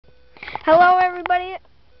Hello everybody,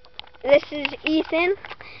 this is Ethan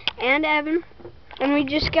and Evan, and we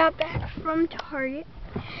just got back from Target.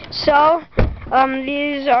 So,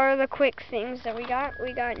 these are the quick things that we got.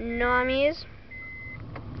 We got Namis.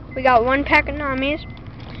 We got 1 pack of Namis.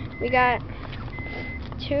 We got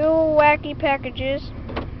 2 wacky packages,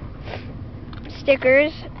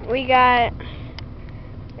 stickers. We got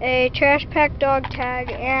a trash pack dog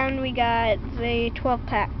tag, and we got the 12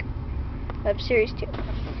 pack of Series 2.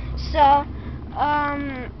 So,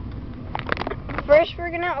 first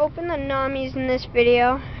we're gonna open the Namis in this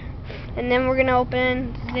video, and then we're gonna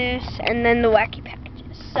open this, and then the wacky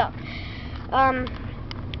packages. So,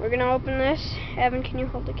 we're gonna open this. Evan, can you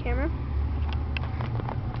hold the camera?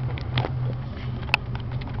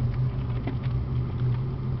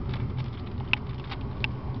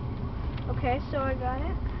 Okay, so I got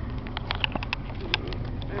it.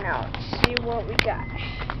 Now let's see what we got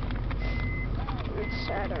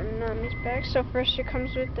inside our Namis bag. So first it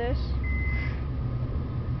comes with this.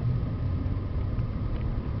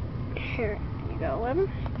 Here you go, Evan.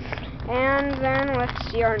 And then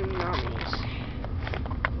let's see our Namis.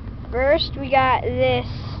 First we got this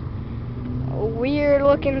weird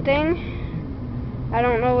looking thing. I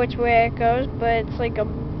don't know which way it goes, but it's like a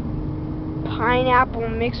pineapple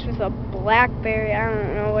mixed with a blackberry. I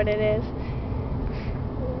don't know what it is.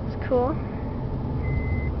 It's cool.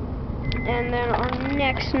 And then our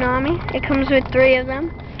next Nami, it comes with 3 of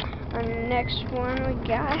them. Our next one we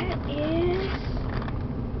got is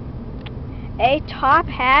a top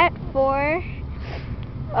hat for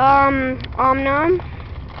Omnom.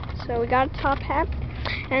 So we got a top hat.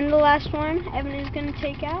 And the last one Evan is going to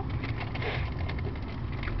take out.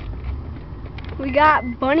 We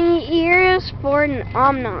got bunny ears for an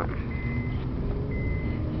Omnom.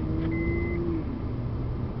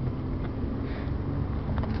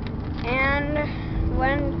 And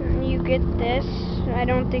when you get this, I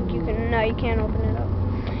don't think you can, no, you can't open it up.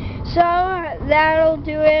 So that'll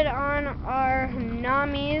do it on our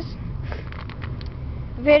Namis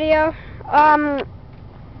video.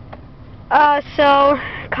 So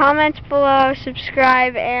comment below,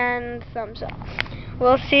 subscribe, and thumbs up.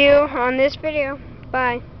 We'll see you on this video.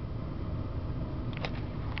 Bye.